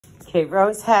Okay,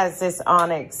 Rose has this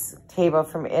onyx table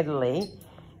from Italy,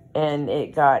 and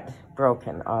it got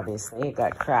broken, obviously. It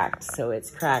got cracked, so it's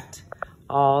cracked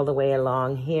all the way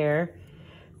along here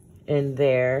and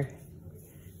there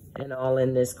and all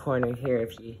in this corner here.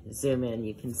 If you zoom in,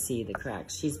 you can see the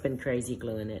cracks. She's been crazy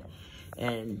gluing it,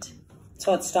 and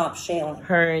so it stops shaling.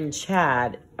 Her and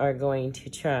Chad are going to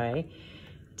try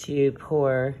to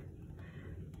pour,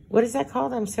 what is that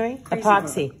called? I'm sorry?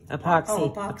 Epoxsee.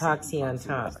 Epoxsee on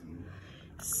top.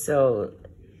 So,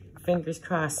 fingers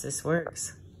crossed this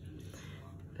works.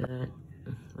 But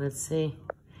let's see.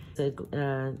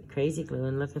 The crazy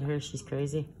gluing. Look at her. She's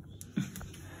crazy.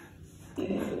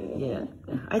 Yeah.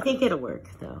 I think it'll work,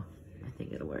 though. I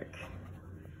think it'll work.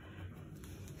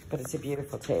 But it's a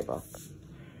beautiful table.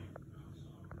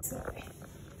 Sorry.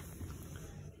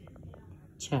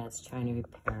 Chad's trying to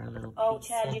repair a little piece. Oh,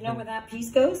 Chad, you know where that piece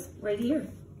goes? Right here.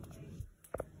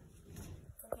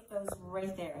 It goes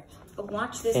right there. But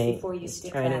watch this before you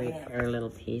stick that in. Trying to repair a little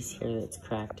piece here that's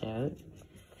cracked out.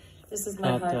 This is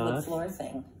my hardwood floor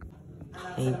thing.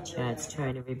 Okay, Chad's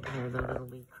trying to repair the little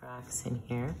wee cracks in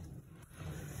here.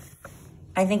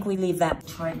 I think we leave that.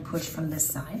 Try to push from this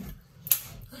side.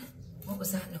 What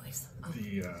was that noise? Oh.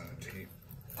 The tape.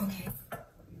 Okay.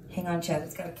 Hang on, Chad.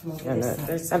 It's got to come over this side.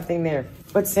 There's something there.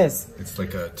 What's this? It's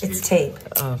like a tape. It's tape.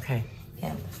 Oh, okay.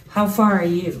 Yeah. How far are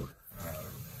you?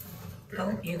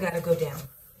 Oh, you got to go down.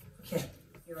 Okay.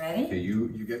 You ready? Okay, you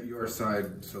get your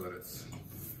side so that it's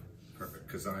perfect,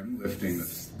 because I'm lifting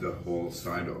the whole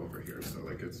side over here, so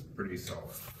like it's pretty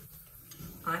solid.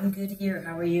 I'm good here.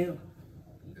 How are you?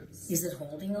 Is it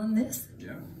holding on this?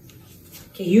 Yeah.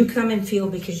 Okay, you come and feel,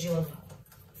 because you'll know.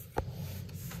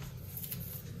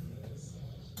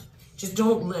 Just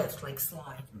don't lift, like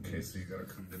slide. Okay, so you gotta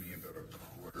come to me about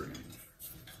a 1/4 inch.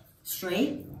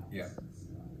 Straight? Yeah.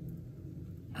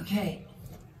 Okay.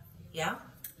 Yeah?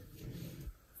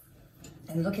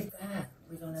 And look at that.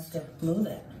 We don't have to move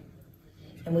it.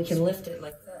 And we can lift it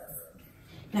like that.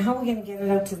 Now how are we gonna get it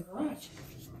out to the garage?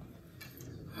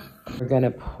 We're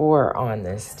gonna pour on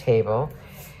this table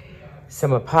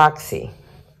some epoxy.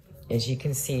 As you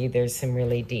can see, there's some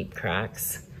really deep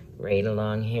cracks right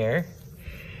along here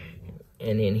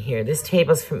and in here. This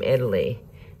table's from Italy,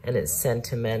 and it's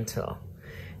sentimental.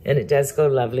 And it does go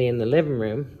lovely in the living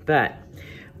room, but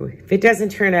if it doesn't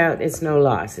turn out, it's no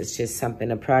loss. It's just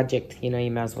something, a project, you know,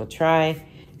 you might as well try,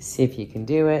 see if you can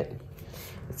do it.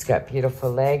 It's got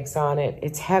beautiful legs on it.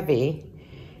 It's heavy.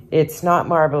 It's not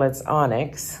marble, it's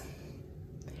onyx.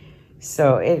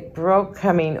 So it broke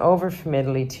coming over from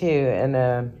Italy too, and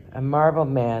a marble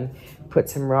man put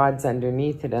some rods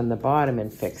underneath it on the bottom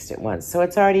and fixed it once. So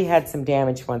it's already had some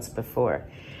damage once before.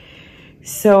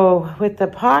 So with the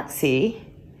epoxy,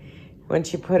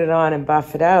 once you put it on and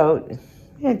buff it out,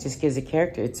 it just gives a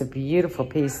character. It's a beautiful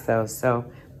piece though, so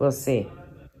we'll see.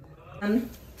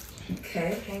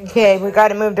 Okay, we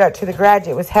got it moved out to the garage.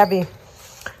 It was heavy. I'm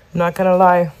not gonna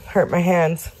lie, hurt my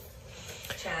hands.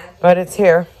 Chad. But it's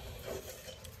here.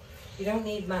 You don't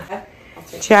need much.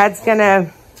 Chad's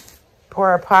gonna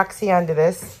pour epoxy onto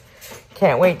this.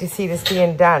 Can't wait to see this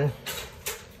being done.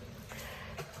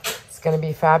 It's gonna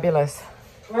be fabulous.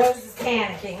 Rose is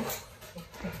panicking.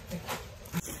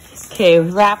 Okay,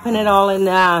 wrapping it all in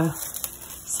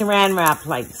saran wrap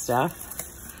like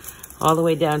stuff, all the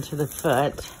way down to the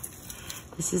foot.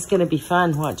 This is gonna be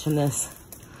fun watching this.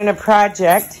 In a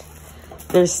project,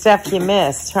 there's stuff you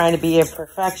miss trying to be a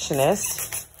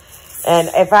perfectionist. And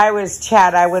if I was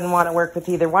Chad, I wouldn't want to work with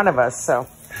either one of us, so.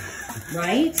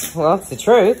 Right? Well, it's the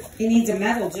truth. He needs a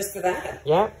medal just for that.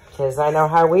 Yeah, because I know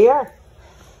how we are.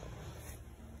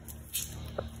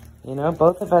 You know,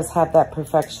 both of us have that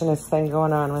perfectionist thing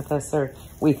going on with us, or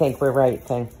we think we're right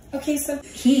thing. Okay, so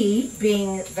he,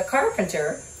 being the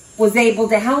carpenter, was able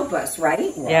to help us,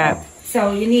 right? Yeah.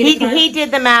 So you need he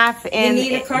did the math, and you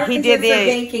need a carpenter for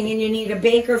baking, and you need a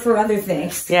baker for other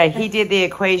things. Yeah, he did the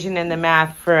equation and the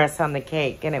math for us on the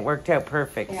cake, and it worked out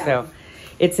perfect. Yeah. So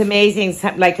it's amazing.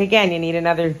 Like, again, you need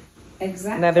another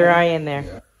eye in there.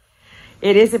 Yeah.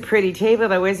 It is a pretty table,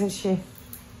 though, isn't she?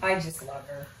 I just love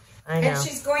her. I know. And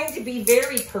she's going to be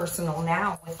very personal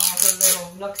now with all her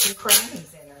little nooks and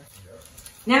crannies in her.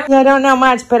 Now, yeah, I don't know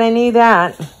much, but I knew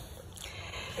that.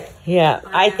 Yeah,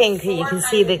 I think you can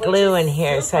see the glue in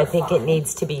here, so I think it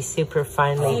needs to be super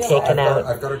finely taken out.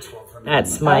 I've got a 1200.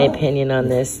 That's my opinion on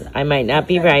this. I might not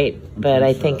be right, but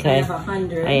I think I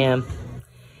am.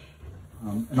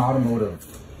 An automotive.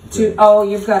 Oh,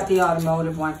 you've got the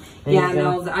automotive one. Yeah,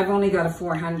 no, I've only got a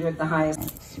 400, the highest.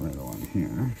 That's right on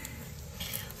here.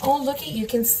 Oh, look at, you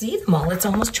can see them all. It's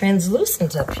almost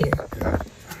translucent up here. Yeah.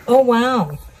 Oh,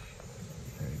 wow.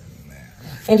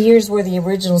 And here's where the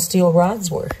original steel rods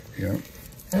were. Yeah.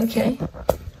 Okay.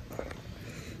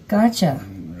 Gotcha.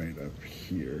 And right up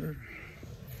here.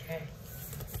 Okay.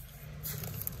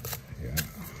 Yeah.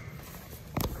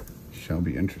 Shall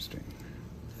be interesting.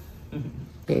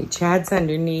 Okay, Chad's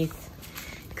underneath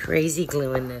crazy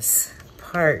gluing this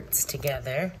parts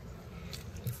together.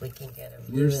 If we can get a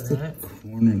view Where's of the that.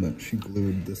 corner that she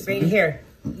glued this Right side? here.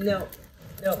 Okay. No,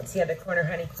 it's the other corner,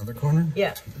 honey. Other corner?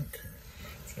 Yeah, Okay.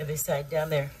 it's the other side down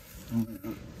there. Oh,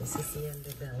 yeah. This is the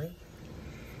underbelly.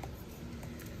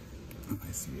 Oh,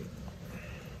 I see it.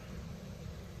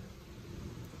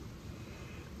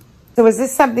 So is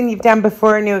this something you've done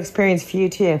before, a new experience for you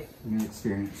too? New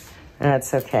experience.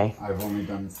 That's okay. I've only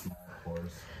done small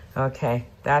pours. Okay,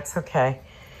 that's okay.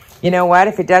 You know what?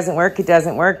 If it doesn't work, it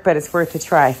doesn't work, but it's worth a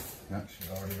try, Yeah, she's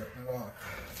already written it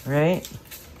off. right?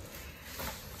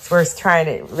 It's worth trying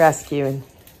to rescue and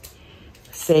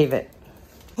save it.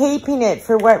 Taping it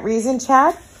for what reason,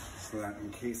 Chad? So that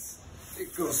in case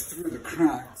it goes through the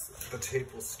cracks, the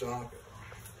tape will stop it.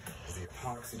 Because the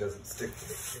epoxy doesn't stick to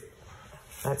the tape.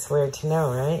 That's weird to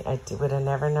know, right? I would have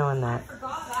never known that.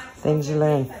 Things you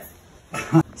learn.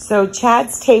 So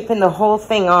Chad's taping the whole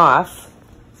thing off,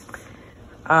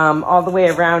 all the way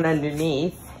around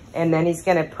underneath, and then he's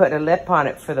gonna put a lip on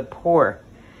it for the pour.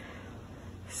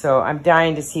 So I'm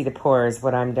dying to see the pour is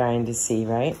what I'm dying to see,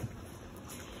 right?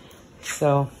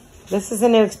 So this is a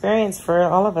new experience for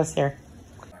all of us here.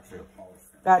 Actually, a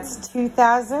polyester. That's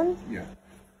 2,000 Yeah.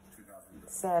 2000.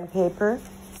 sandpaper.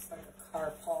 It's like a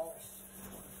car polish.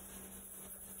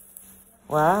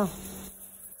 Wow.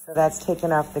 So that's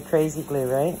taking off the crazy glue,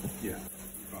 right? Yeah.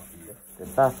 Buffing it. They're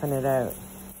buffing it out.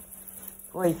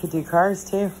 Boy, you could do cars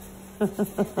too.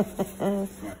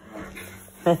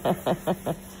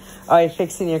 Oh, you're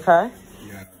fixing your car?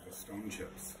 Yeah, the stone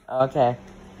chips. Okay.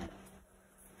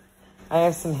 I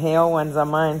have some hail ones on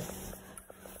mine.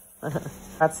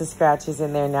 Lots of scratches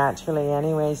in there naturally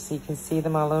anyway, so you can see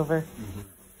them all over.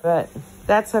 But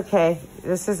that's okay.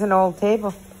 This is an old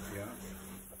table. Yeah.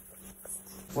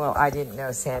 Well, I didn't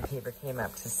know sandpaper came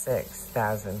up to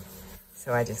 6,000.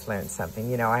 So I just learned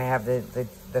something. You know, I have the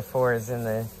 4s and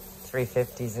the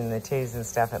 350s and the 2s and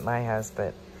stuff at my house,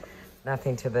 but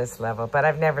nothing to this level. But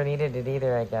I've never needed it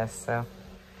either, I guess, so.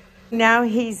 Now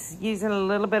he's using a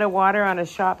little bit of water on a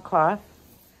shop cloth.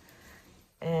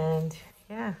 And,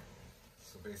 yeah.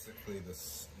 So basically, the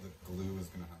glue is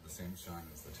going to have the same shine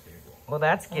as the table. Well,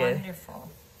 that's good. Wonderful.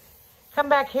 Come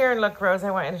back here and look, Rose.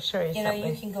 I want you to show you You know,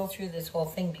 something. you can go through this whole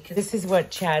thing because This is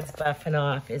what Chad's buffing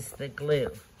off, is the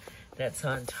glue that's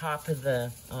on top of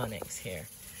the onyx here.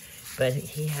 But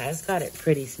he has got it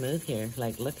pretty smooth here.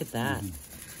 Like, look at that.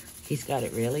 He's got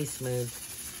it really smooth.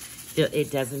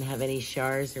 It doesn't have any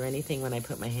shards or anything when I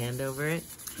put my hand over it.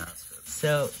 That's good.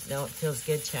 So, no, it feels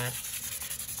good, Chad.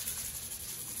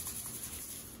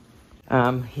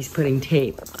 He's putting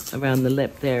tape around the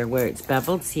lip there where it's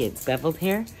beveled. See, it's beveled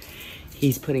here.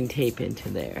 He's putting tape into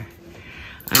there.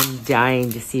 I'm dying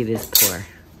to see this pour.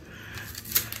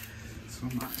 So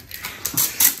much.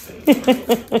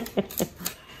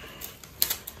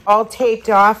 All taped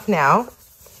off now.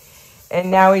 And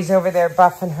now he's over there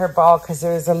buffing her ball because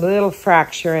there's a little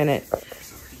fracture in it.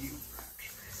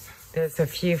 There's a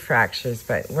few fractures,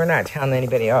 but we're not telling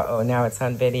anybody. Uh-oh, now it's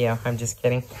on video. I'm just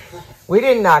kidding. We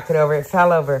didn't knock it over. It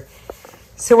fell over.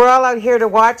 So we're all out here to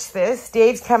watch this.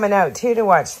 Dave's coming out, too, to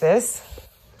watch this.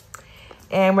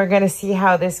 And we're going to see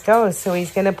how this goes. So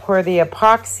he's going to pour the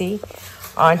epoxy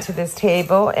onto this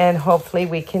table, and hopefully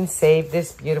we can save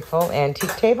this beautiful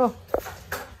antique table.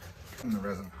 And the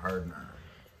resin hardener.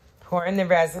 Pouring the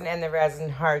resin and the resin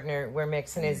hardener we're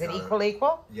mixing. Is it equal?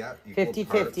 Yeah, equal 50-50.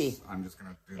 parts. I'm just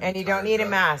going to do the And you don't entire need a jug.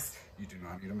 mask. You do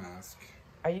not need a mask.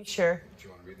 Are you sure? Do you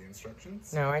want to read the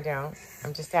instructions? No, I don't.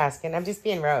 I'm just asking. I'm just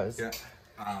being Rose. Yeah.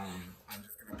 I'm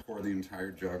just going to pour the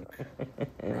entire jug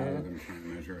rather than trying to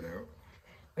measure it out.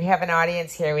 We have an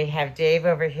audience here. We have Dave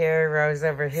over here, Rose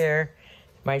over here,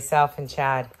 myself and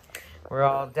Chad. We're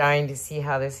all dying to see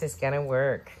how this is going to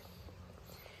work.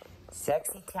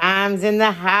 Sexy times in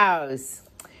the house.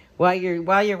 While you're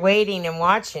waiting and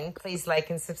watching, please like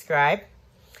and subscribe.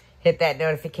 Hit that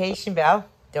notification bell.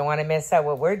 Don't want to miss out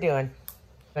what we're doing.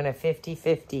 Doing a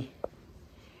 50-50.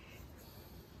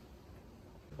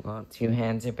 Well, 2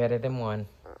 hands are better than 1.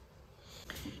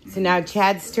 So now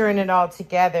Chad's stirring it all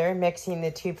together, mixing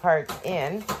the 2 parts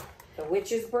in. the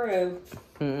witch's brew.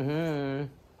 Mm-hmm.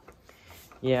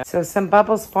 Yeah. So some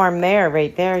bubbles form there,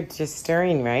 right there, just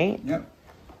stirring, right? Yep.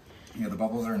 Yeah, the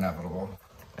bubbles are inevitable,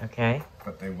 Okay.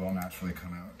 but they will naturally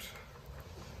come out.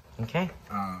 Okay.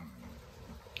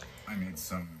 I made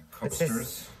some What's this?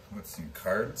 coasters with some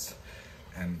cards,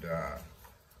 and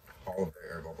all of the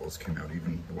air bubbles came out,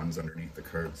 even the ones underneath the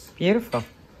cards. Beautiful.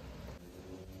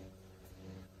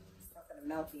 It's not going to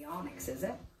melt the onyx, is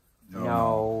it?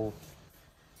 No.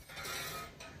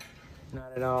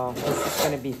 Not at all. This is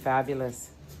going to be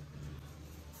fabulous.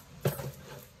 How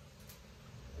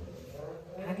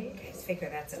do you guys figure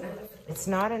that's enough? It's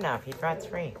not enough. He brought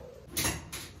 3.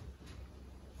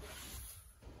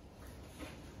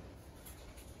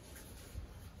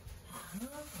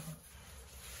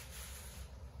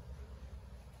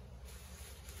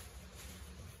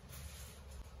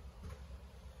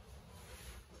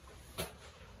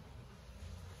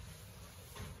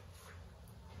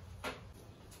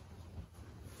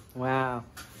 Wow.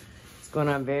 It's going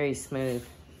on very smooth.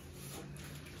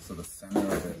 So the center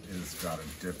of it is got a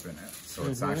dip in it. So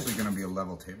it's actually going to be a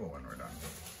level table when we're done.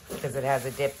 Because it has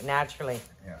a dip naturally.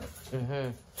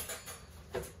 Yeah.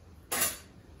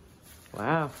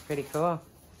 Wow, pretty cool.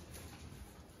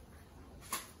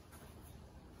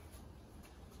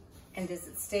 And does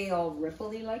it stay all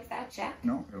ripply like that, Jack?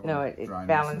 No, No, it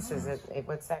balances it.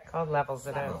 What's that called? Levels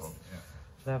it out. Level, yeah.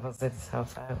 Levels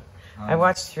itself out. I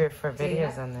watched 3 or 4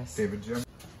 videos on this. David Jim.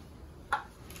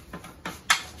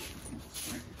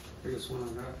 Biggest one I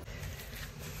got.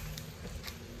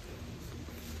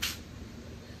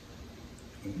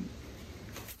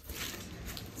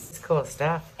 It's cool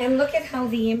stuff. And look at how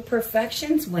the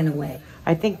imperfections went away.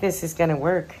 I think this is going to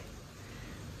work.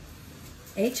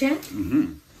 Eh, Jack?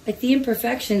 Like the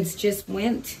imperfections just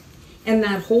went. And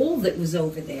that hole that was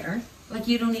over there, like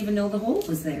you don't even know the hole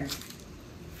was there.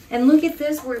 And look at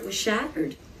this where it was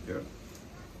shattered. Yeah.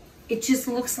 It just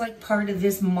looks like part of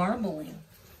this marbling.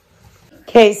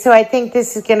 Okay, so I think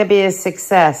this is going to be a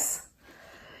success.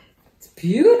 It's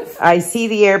beautiful. I see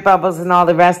the air bubbles and all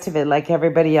the rest of it like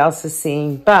everybody else is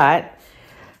seeing, but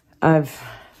I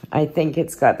think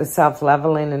it's got the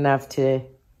self-leveling enough to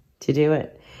do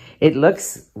it. It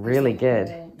looks really good.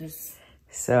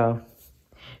 So,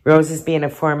 Rose is being a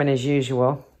foreman as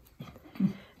usual.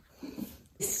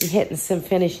 Hitting some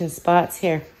finishing spots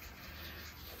here.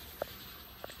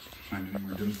 Find any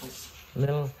more dimples?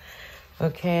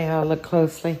 Okay, I'll look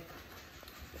closely.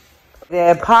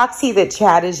 The epoxy that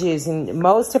Chad is using,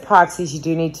 most epoxies you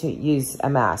do need to use a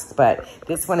mask, but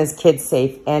this one is kid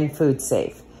safe and food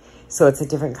safe. So it's a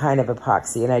different kind of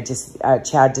epoxy. And I just,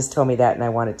 Chad just told me that and I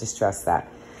wanted to stress that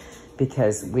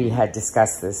because we had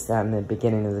discussed this in the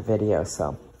beginning of the video.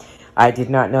 So I did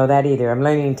not know that either. I'm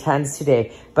learning tons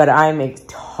today, but I'm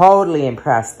totally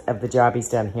impressed of the job he's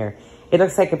done here. It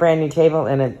looks like a brand new table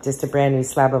and just a brand new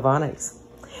slab of onyx.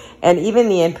 And even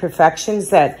the imperfections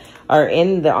that are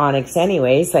in the onyx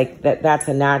anyways, like that's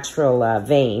a natural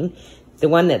vein. The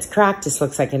one that's cracked just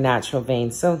looks like a natural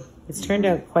vein. So it's turned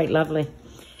out quite lovely.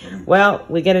 Well,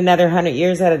 we get another 100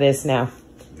 years out of this now.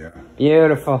 Yeah.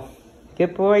 Beautiful.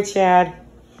 Good boy, Chad.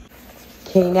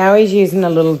 Okay, now he's using a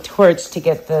little torch to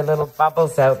get the little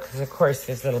bubbles out because, of course,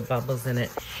 there's little bubbles in it.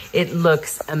 It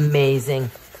looks amazing.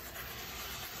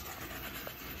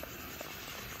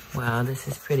 Wow, this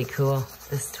is pretty cool.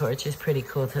 This torch is pretty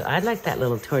cool, too. I'd like that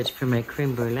little torch for my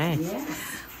creme brulee. Yes.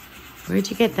 Where'd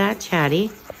you get that,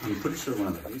 Chatty? I'm pretty sure one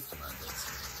of the Hasty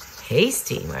Markets.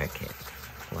 Hasty Market.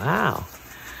 Wow.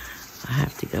 I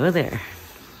have to go there.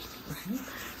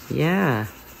 Yeah,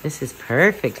 this is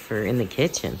perfect for in the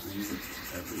kitchen.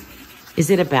 Is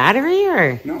it a battery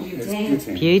or? No, it's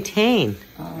butane. Butane.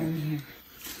 Oh, yeah.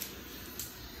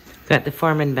 Got the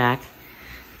foreman back.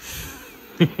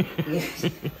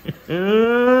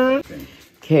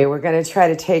 Okay, we're going to try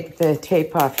to take the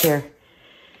tape off here.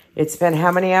 It's been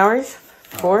how many hours?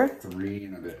 4? 3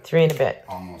 and a bit. 3 and a bit.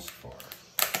 Almost 4.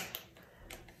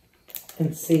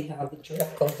 And see how the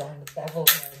drip goes on the bevel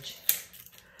edge.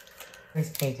 It's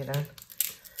painted on.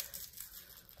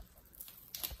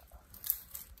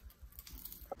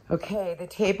 Okay, the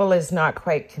table is not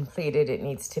quite completed. It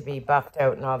needs to be buffed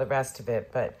out and all the rest of it.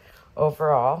 But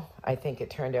overall, I think it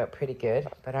turned out pretty good.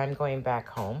 But I'm going back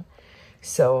home.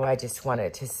 So I just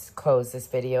wanted to close this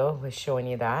video with showing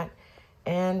you that.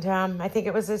 And I think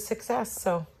it was a success.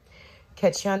 So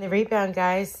catch you on the rebound,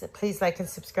 guys. Please like and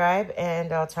subscribe.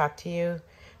 And I'll talk to you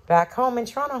back home in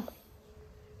Toronto.